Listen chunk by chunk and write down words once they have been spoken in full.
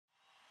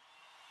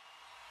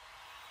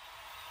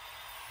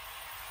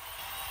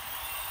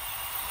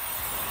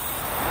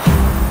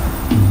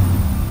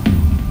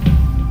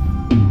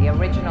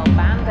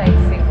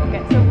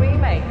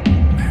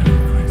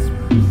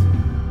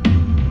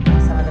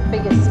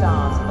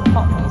stars of the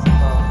pop music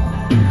world.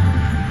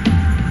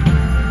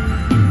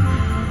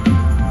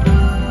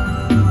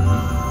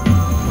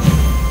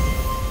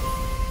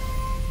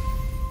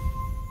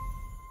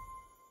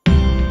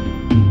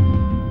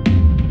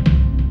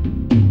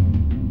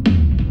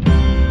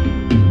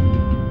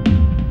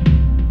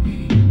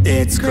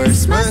 It's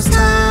Christmas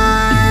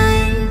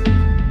time.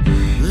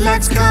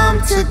 Let's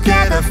come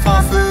together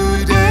for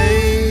Food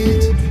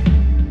Aid.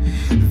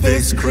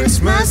 This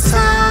Christmas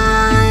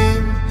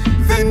time,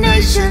 the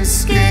nation's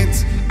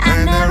skint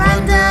and they're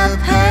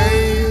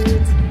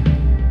underpaid.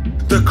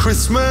 The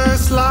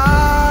Christmas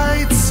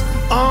lights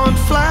aren't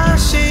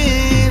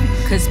flashing,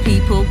 'cause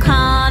people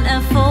can't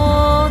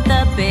afford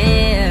the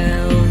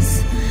bills.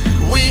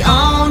 we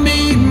all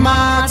need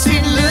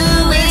Martin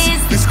Lewis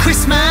this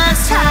Christmas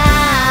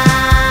time.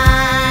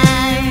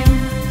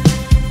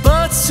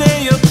 But say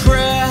a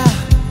prayer,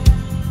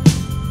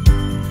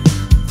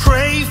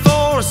 pray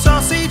for a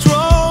sausage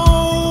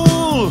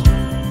roll.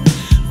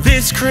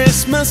 This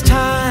Christmas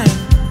time,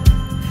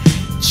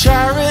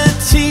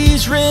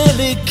 charity's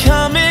really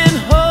coming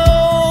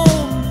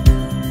home.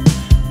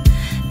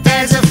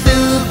 There's a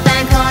food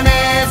bank on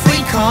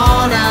every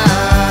corner,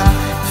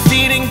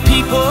 feeding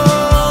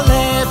people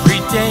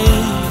every day.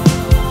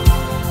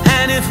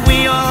 And if we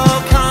all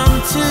come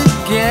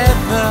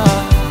together,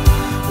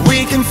 we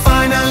can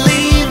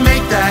finally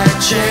make that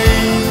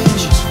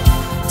change.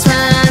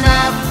 Turn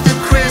up the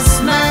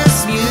Christmas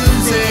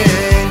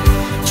music,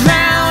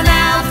 drown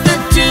out the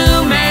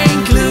doom and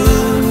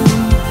gloom.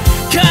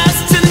 'Cause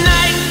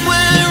tonight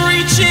we're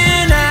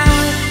reaching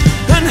out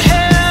and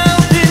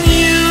helping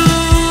you.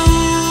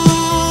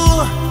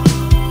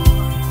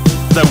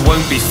 There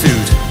won't be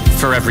food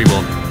for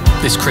everyone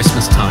this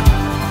Christmas time.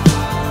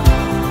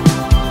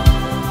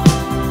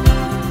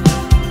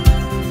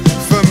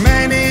 For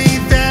many,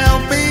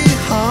 they'll be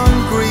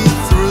hungry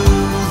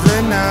through the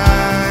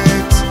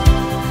night.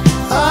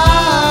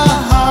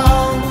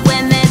 Oh,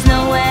 When there's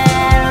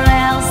nowhere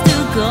else to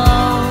go,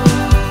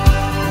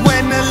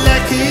 when the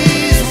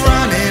lecky's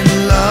running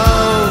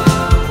low,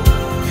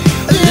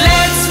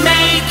 let's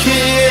make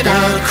it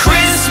a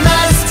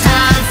Christmas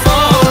time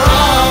for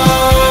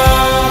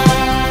all.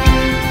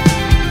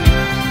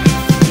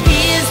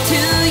 here's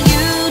to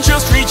you.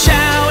 Just reach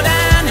out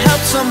and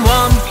help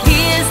someone